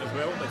was like that as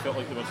well. I felt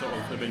like they were sort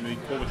of, when we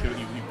told the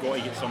you've got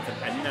to get something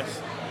in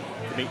this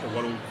to make the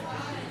world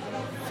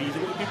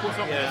feasible to people or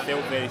something. Yeah. It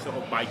felt very sort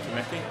of by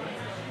committee,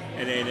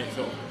 and then it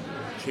sort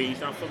of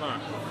changed after that.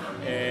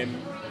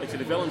 So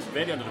the villains,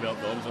 very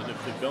underdeveloped villains, like the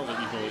villains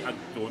that I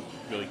don't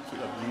really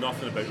care,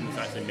 nothing about them is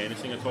actually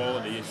menacing at all,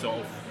 and they just sort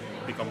of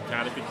become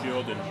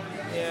caricatured and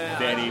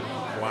very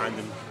bland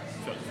and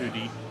sort of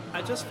 2D.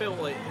 I just felt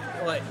like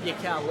you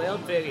can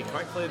learn very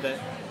quickly that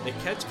the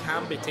kids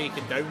can be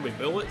taken down with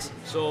bullets.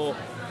 So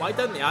why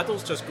didn't the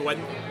adults just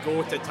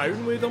go to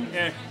town with them?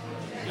 Yeah.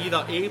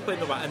 Either A, when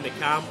they were in the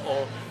camp,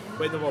 or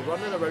when they were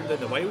running around in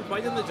the wild.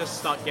 Why didn't they just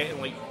start getting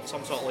like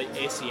some sort of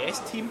like SES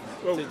team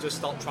to just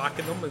start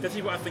tracking them? This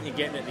is what I think you're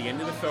getting at the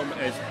end of the film,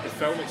 is the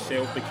film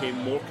itself became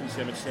more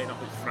concerned with setting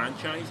up its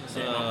franchise and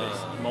setting up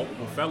its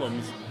multiple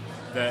films,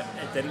 that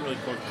it didn't really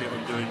concentrate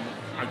on doing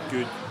a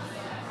good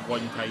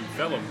one-time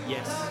film.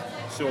 Yes.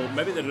 So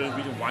maybe the real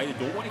reason why they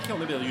don't want to kill,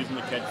 maybe they're using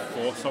the kids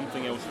for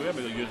something elsewhere,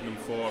 maybe they're using them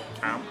for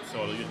camps,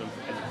 or they're using them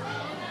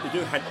they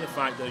do hint at the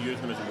fact that they're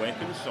using them as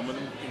weapons, some of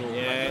them,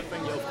 Yeah, that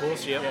kind of thing. of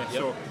course, yeah.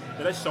 So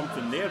there is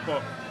something there,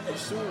 but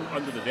it's so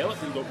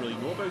underdeveloped that you don't really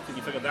know about it.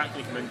 You figure that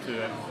can come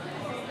into it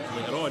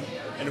later on.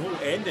 And the whole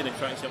ending is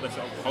trying to set this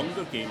sort of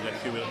Hunger Games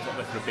issue where it's sort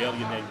of this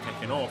rebellion then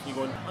kicking off. And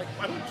you're going, like,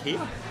 I don't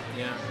care.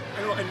 Yeah.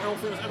 I don't know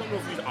if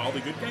these are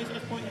the good guys at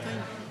this point in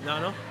time.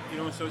 No.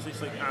 So it's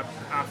just like,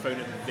 I found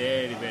it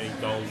very, very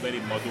dull, very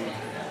muddled.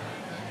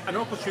 An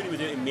opportunity was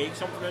there to make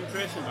something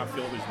interesting, but I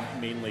feel it was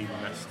mainly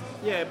missed.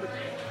 Yeah, but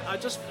I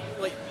just,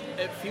 like,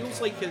 it feels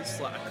like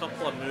it's like a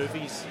couple of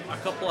movies, a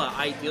couple of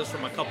ideas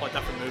from a couple of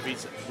different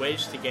movies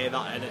wedged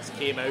together, and it's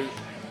came out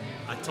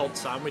a turd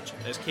sandwich.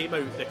 It's came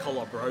out the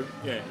colour brown.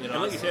 Yeah, and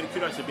like you said, it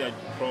could actually be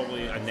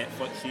probably a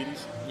Netflix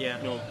series. Yeah.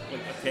 Like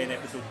a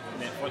 10-episode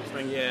Netflix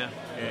thing. Yeah.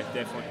 Yeah,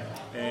 definitely.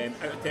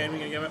 Out of 10, we're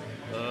going to give it?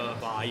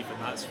 5,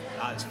 and that's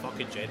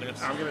fucking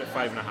generous. I'm giving it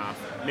 5.5.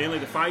 Mainly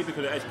the 5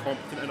 because it is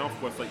competent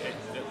enough with, like, it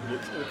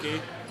looks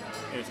okay,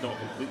 and it's not a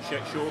complete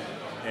shit show.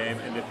 And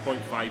the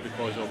 0.5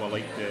 because of I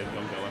like the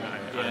younger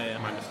limit and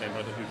Amanda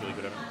Stenberg, who's really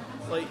good at it.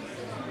 Like,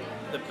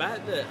 the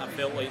bit that I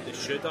felt like they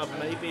should have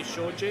maybe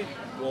showed you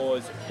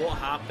was what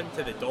happened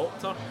to the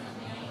doctor.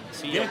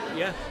 See,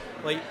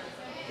 like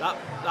that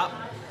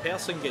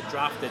person get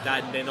drafted in,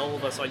 and then all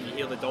of a sudden you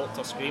hear the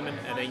doctor screaming,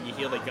 and then you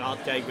hear the guard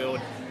guy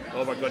going,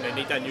 "Oh, we're going to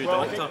need a new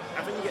doctor."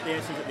 I think you get the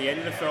essence at the end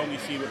of the film. You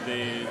see what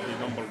the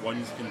number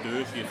ones can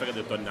do, so you figure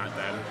they've done that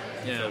down.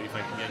 Yeah. So you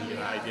think you get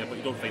that idea, but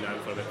you don't find that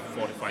out for about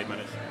 45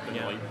 minutes in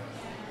the light.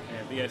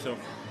 But yeah, so a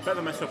bit of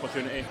a missed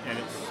opportunity, and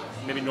it's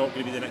maybe not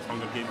going to be the next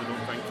Hunger Games, I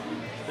don't think.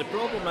 The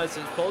problem is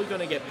it's probably going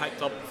to get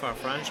picked up for a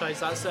franchise.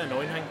 That's the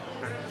annoying thing.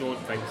 I don't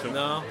think so.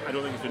 No. I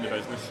don't think it's doing the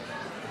business.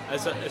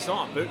 It's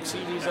not a book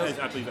series, is it?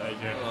 I believe it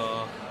is,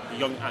 yeah. A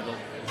young adult.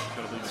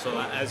 So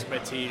that is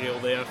material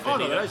there. Oh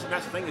no, there is.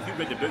 That's the thing. If you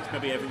read the books,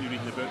 maybe everything you read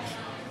in the books,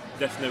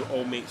 this now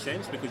all makes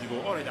sense because you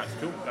go, all right, that's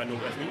cool. I know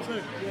what this means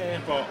now.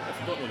 Yeah. But if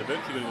you don't know the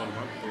books, you're going to go,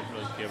 I don't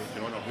really care what's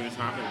going on or who's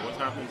happening, what's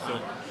happening. So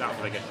that's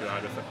what I guess you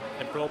are with it.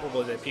 And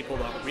probably the people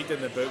that are reading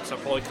the books are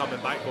probably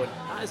coming back going,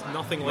 that is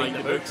nothing like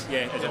the books.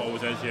 Yeah, as it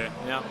always is. Yeah.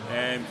 Yeah.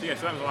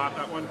 So that was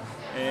that one.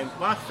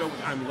 Last film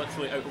I'm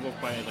literally out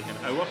of by like an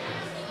hour.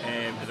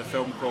 Is a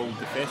film called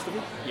The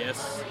Festival.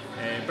 Yes.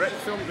 British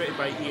film directed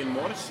by Ian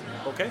Morris.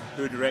 Okay.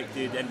 Who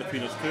directed In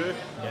Between Us 2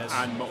 Yes.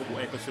 and multiple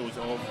episodes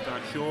of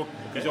that show.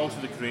 He's also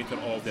the creator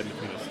of The In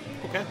Between Us.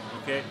 Okay.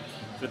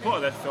 So the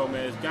plot of this film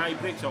is Guy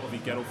breaks up with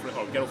his girlfriend,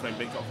 or girlfriend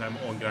breaks up with him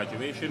on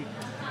graduation.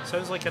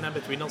 Sounds like an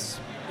In-Betweeners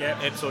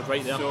Yep. episode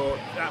right there. So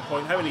at that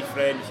point, him and his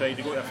friend decide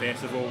to go to a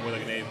festival where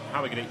they're going to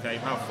have a great time,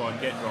 have fun,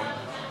 get drunk,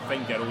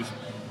 find girls.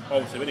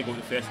 Obviously, when they go to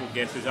the festival,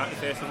 guess who's at the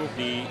festival?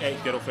 The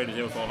ex-girlfriend is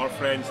there with all her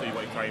friends, so you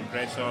want to try and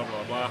impress her,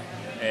 blah blah.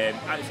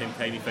 At the same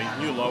time, he finds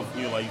new love,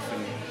 new life,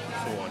 and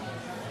so on.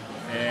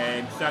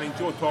 Starring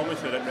Joe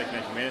Thomas, who I didn't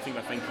recognise from anything,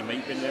 but I think he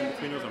might be in The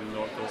In-Betweeners. I'm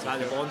not totally Is that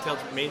the sure.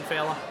 blonde-haired main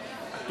fella? I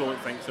don't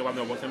think so. I've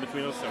never watched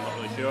In-Betweeners, so I'm not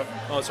really sure.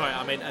 Oh, sorry,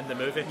 I meant in the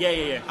movie.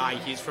 Yeah. Aye,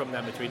 he's from the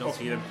In-Betweeners.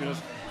 Okay, The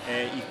In-Betweeners.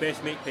 His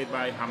best mate, played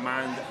by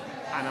Hamand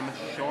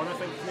Anamashon, I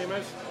think his name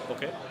is.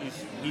 Okay.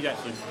 He's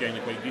actually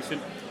generally quite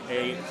decent.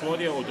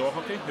 Claudia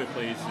O'Doherty, who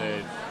plays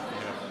the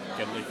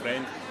girdly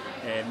friend.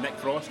 Nick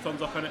Frost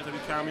turns up in it as a wee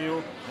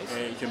cameo.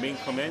 Nice. Jermaine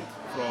Clement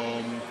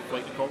from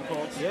Flight of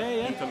Conchords.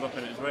 Yeah. He turns up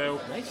in it as well.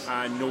 Nice.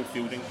 And Noel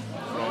Fielding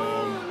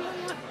from...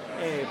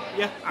 I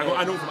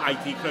know him from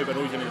IT Crowd, but I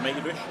know he's in the Mighty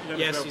Bush.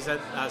 Yes, he's in.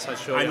 That's his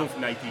show. I yeah. know from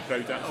the IT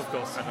Crowd,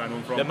 that's I know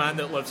him from. The man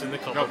that lives in the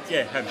cupboard.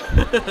 Yeah, him.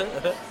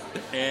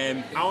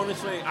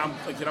 Honestly, I'm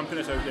putting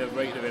this out there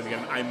right at the very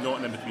beginning. I'm not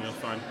an In-Betweeners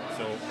fan,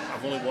 so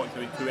I've only watched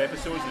maybe 2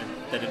 episodes and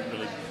it didn't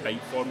really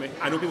bite for me.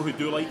 I know people who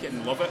do like it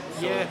and love it,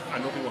 so Yeah. I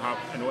know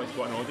it's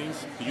got an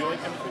audience. Do you like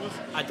In-Betweeners?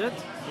 I did.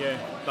 Yeah.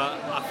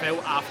 But I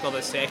felt after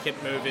the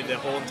second movie, the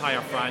whole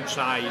entire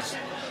franchise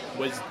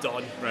was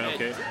done. Right,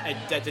 okay. It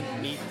didn't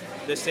need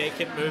the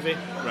second movie.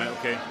 Right,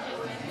 okay.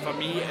 For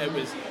me, it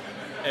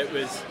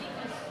was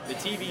the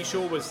TV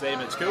show was them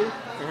at school.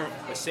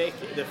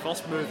 The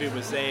first movie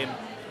was them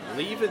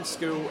leaving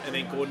school and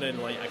then going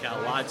on like a kind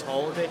of lads'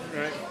 holiday.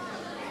 Right.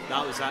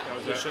 That was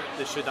it.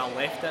 They should have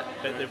left it,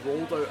 but they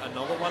rolled out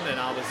another one, and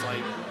I was like,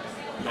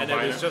 Not and it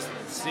buying was it. just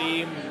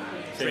same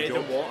bread joke.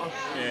 and water.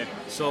 Yeah.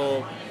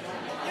 So,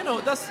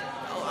 this.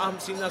 I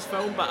haven't seen this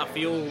film, but I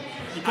feel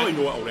You probably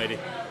know it already.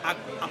 I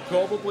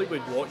probably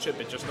would watch it,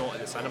 but just not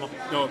at the cinema.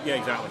 No, yeah,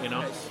 exactly. You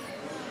know?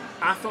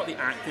 I thought the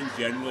acting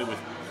generally was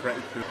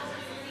pretty poor.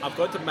 I've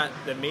got to admit,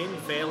 the main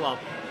fella,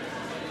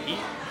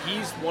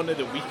 he's one of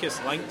the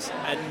weakest links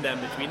in the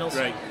Inbetweeners.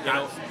 Right, You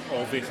know, that's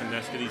obvious in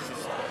this, because he's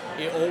just...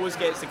 he always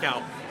gets the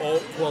kind of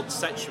awkward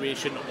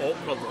situation,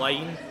 awkward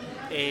line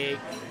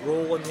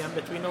role in the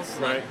Inbetweeners.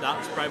 Right.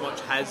 That's pretty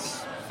much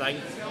his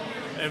thing.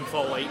 And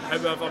for like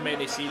however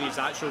many series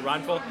that show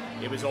ran for,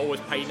 he was always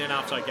pining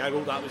after a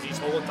giggle. That was his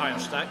whole entire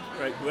shtick.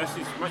 Right, well, this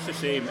is much the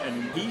same,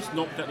 and he's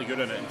not particularly good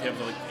in it in terms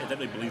of, like, I didn't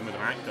really believe him as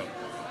an actor.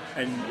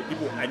 And the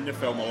people in the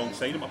film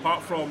alongside him,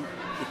 apart from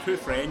the two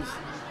friends,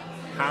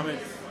 Hammond,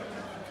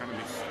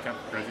 can't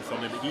pronounce his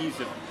surname, but he's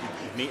his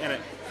mate in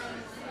it.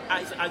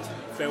 I just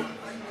felt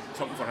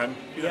something for him.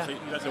 Yeah.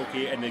 That's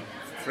okay. And the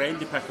friend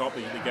to pick up,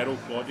 the girl,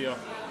 Claudia,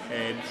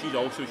 she's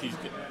got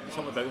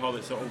something about her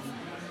that's sort of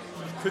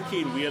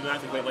kooky and weird, and I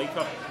actually quite like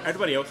her.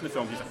 Everybody else in the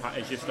film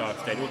is just a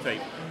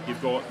stereotype.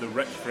 You've got the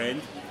rich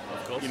friend,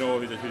 course. you know,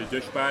 who's a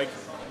douchebag.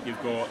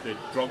 You've got the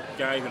drug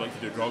guy who likes to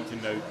do drugs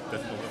and now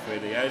doesn't know where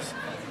he is.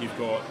 You've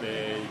got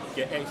the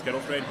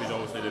ex-girlfriend who's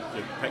obviously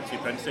the pixie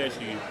princess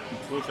who you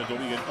close the door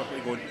to, you're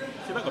quickly going,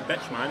 she's like a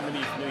bitch, man,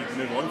 maybe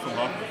move on from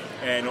her.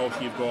 And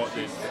also you've got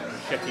this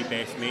shitty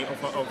best mate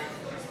of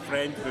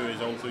friend who is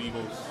also, you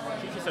go,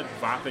 she's just a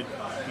vapid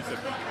piece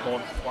of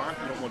porn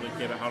twat. You don't want to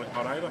give it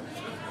her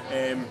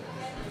either.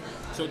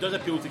 So it does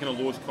appeal to kind of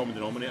lowest common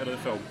denominator of the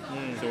film.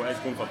 So it is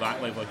going for that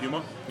level of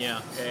humour.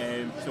 Yeah.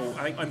 So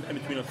I think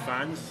Inbetweeners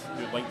fans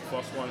who like the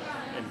first one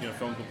and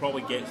films will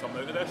probably get something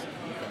out of this.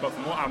 But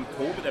from what I'm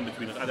told with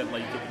Inbetweeners, I didn't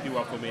like it. People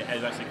have told me it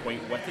is actually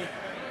quite witty.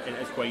 And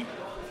it's quite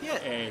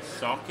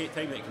sarky at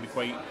times. It can be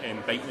quite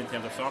biting in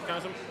terms of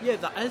sarcasm. Yeah,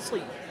 there is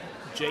like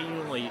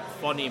genuinely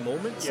funny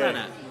moments Yeah. in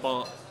it,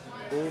 but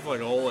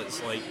overall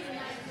it's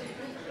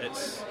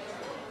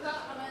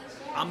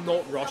I'm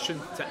not rushing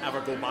to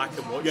ever go back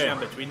and watch Yeah.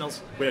 Inbetweeners.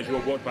 Whereas you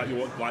watch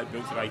Black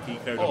Books of IT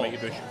Crowd or Oh. Mighty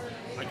Bush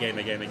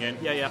again.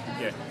 Yeah.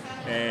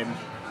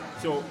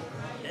 So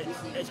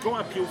it's got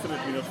an appeal for the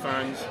Inbetweeners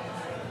fans,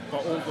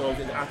 but overall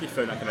I just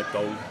found it kind of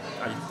dull.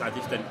 I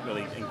just didn't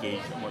really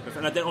engage much with it.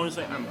 And I didn't,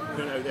 honestly, I'm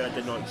putting it out there, I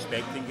did not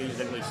expect to engage. It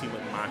didn't really seem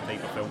like my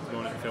type of film, to be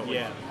honest. It felt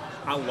like,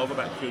 I love a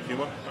bit of crude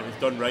humour. If it's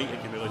done right, it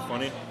can be really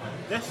funny.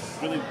 This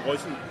really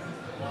wasn't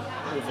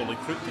overly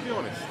crude, to be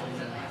honest.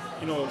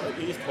 You know,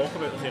 you just talk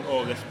about it saying,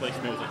 oh, this place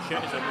smells like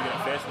shit. It's like we get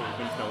a festival, it's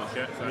going to smell like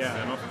shit, so that's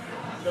fair enough.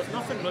 There's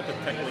nothing really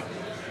particularly,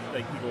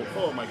 like, you go,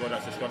 oh my god,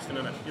 that's disgusting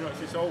in it. You know, it's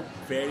just all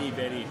very,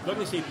 very, I'm not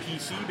going to say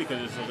PC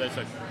because there's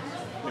a,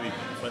 maybe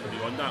slightly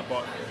beyond that,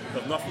 but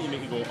there's nothing to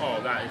make you go,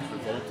 oh, that is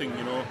revolting,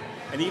 you know.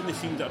 And even the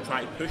scenes that are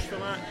trying to push for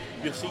that,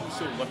 you're seeing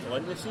so little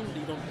in the scene that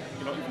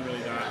you're not even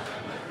really that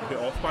put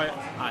off by it.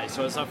 Aye,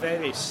 so it's a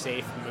very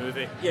safe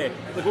movie. Yeah,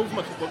 like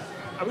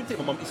I wouldn't take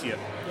my mum to see it,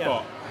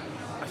 but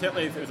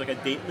certainly if it was like a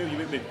date movie, you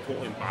wouldn't be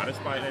totally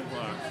embarrassed by it. Anything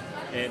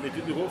like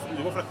that. They go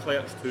for a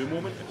Clerks 2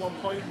 moment at one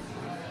point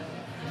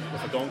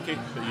with a donkey,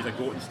 but use a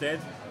goat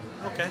instead.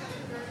 Okay.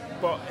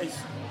 But it's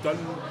done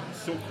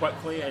so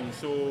quickly and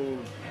so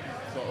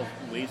sort of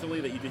lazily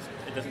that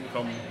it doesn't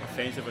become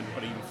offensive or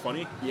even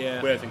funny.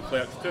 Yeah. Whereas in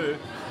Clerks 2,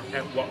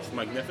 it works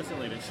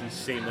magnificently and it's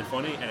insanely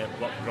funny and it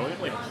worked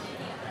brilliantly.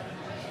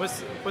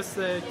 What's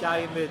the guy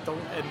in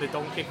the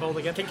donkey called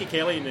again? Kinky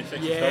Kelly in the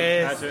 60s.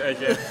 Yes. That's who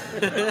it is,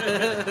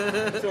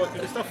 yeah. So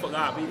there's stuff like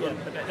that,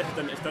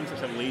 but it's done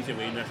such a lazy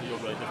way in this that you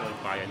don't really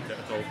buy into it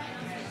at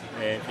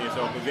all.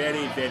 So a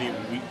very, very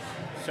weak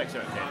 6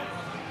 out of 10.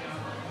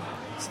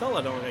 Still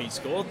an alright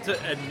score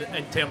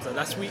in terms of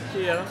this week,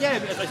 you know? Yeah,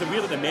 it's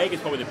weird that The Meg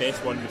is probably the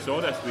best one we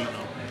saw this week.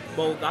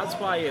 Well, that's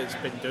why it's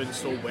been doing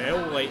so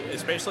well, like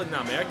especially in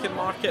the American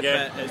market.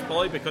 Yeah. But it's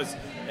probably because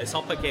it's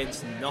up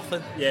against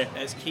nothing. Yeah.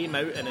 It's came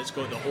out and it's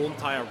got the whole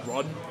entire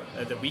run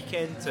at the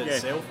weekend to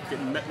itself.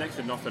 Getting next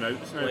to nothing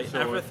out now. Like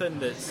so everything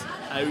that's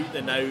out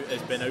and out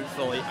has been out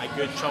for like a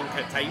good chunk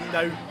of time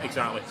now.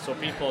 Exactly. So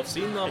people have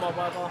seen them or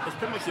whatever. It's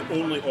pretty much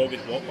the only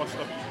August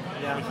blockbuster,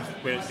 Yeah. which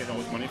is where it's getting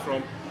all its money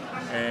from.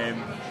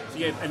 So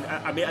yeah, and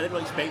I didn't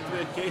really expect it to be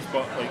the case,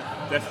 but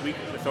like this week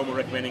the film we're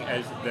recommending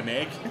is The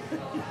Meg.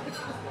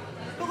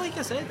 But like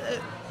I said,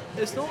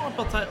 it's not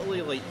a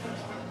particularly like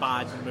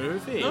bad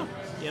movie. No.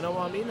 You know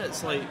what I mean?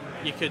 It's like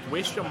you could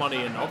waste your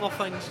money in other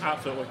things.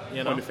 Absolutely.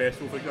 You know? On the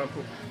festival, for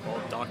example. Or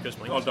Darkest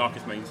Minds. Or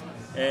Darkest Minds.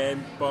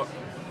 But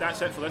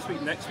that's it for this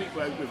week. Next week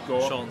we've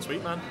got... Short and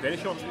sweet, man. Very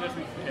short and sweet this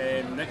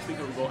week. Next week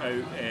we've got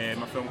out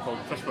a film called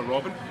Christopher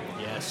Robin,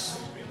 Yes.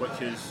 which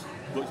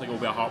looks like it'll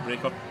be a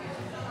heartbreaker.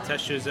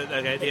 Tissues at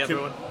the ready,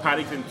 everyone.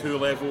 Paddington 2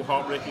 level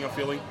heartbreaking, I'm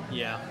feeling.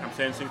 Yeah. I'm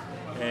sensing.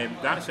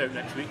 That's out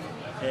next week.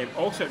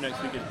 Also out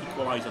next week is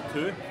Equalizer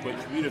 2, which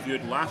we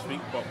reviewed last week,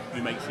 but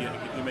you might see it.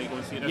 You might go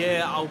and see it this week.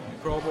 Yeah, I'll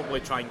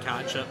probably try and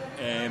catch it.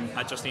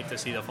 I just need to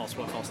see the first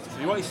one first. If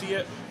you want to see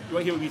it, you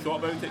want to hear what we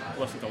thought about it,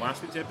 listen to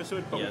last week's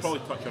episode, but Yes. we'll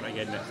probably touch on it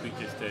again next week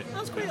just to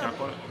recap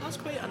on it. That's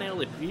quite an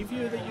early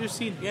preview that you've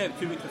seen. Yeah,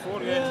 2 weeks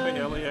before, it's quite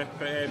early, yeah.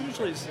 But,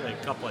 Usually it's like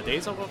a couple of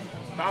days of it.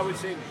 but I would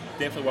say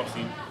definitely worth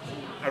seeing.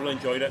 I really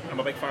enjoyed it. I'm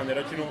a big fan of the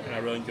original, and I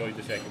really enjoyed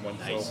the second one.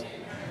 Nice. So, if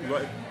you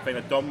want to find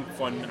a dumb,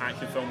 fun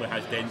action film that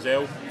has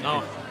Denzel, Oh.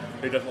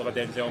 who doesn't love a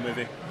Denzel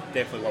movie,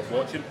 definitely worth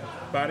watching.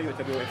 Barry, what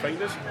do you want to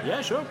find us?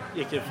 Yeah, sure.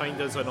 You can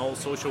find us on all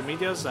social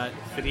medias at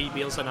 3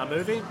 Beers in a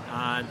Movie.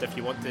 And if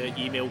you want to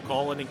email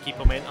Colin and keep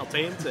him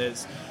entertained,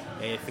 it's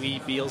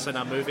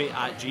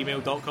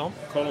 3beersinammovie@gmail.com.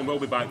 Colin will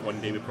be back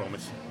one day, we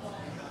promise.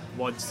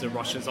 Once the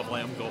Russians have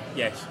let him go.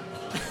 Yes.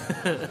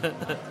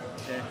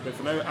 But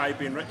for now, I've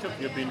been Richard,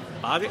 you've been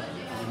Barry?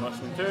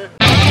 listening to... 3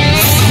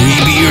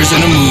 beers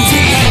and a movie.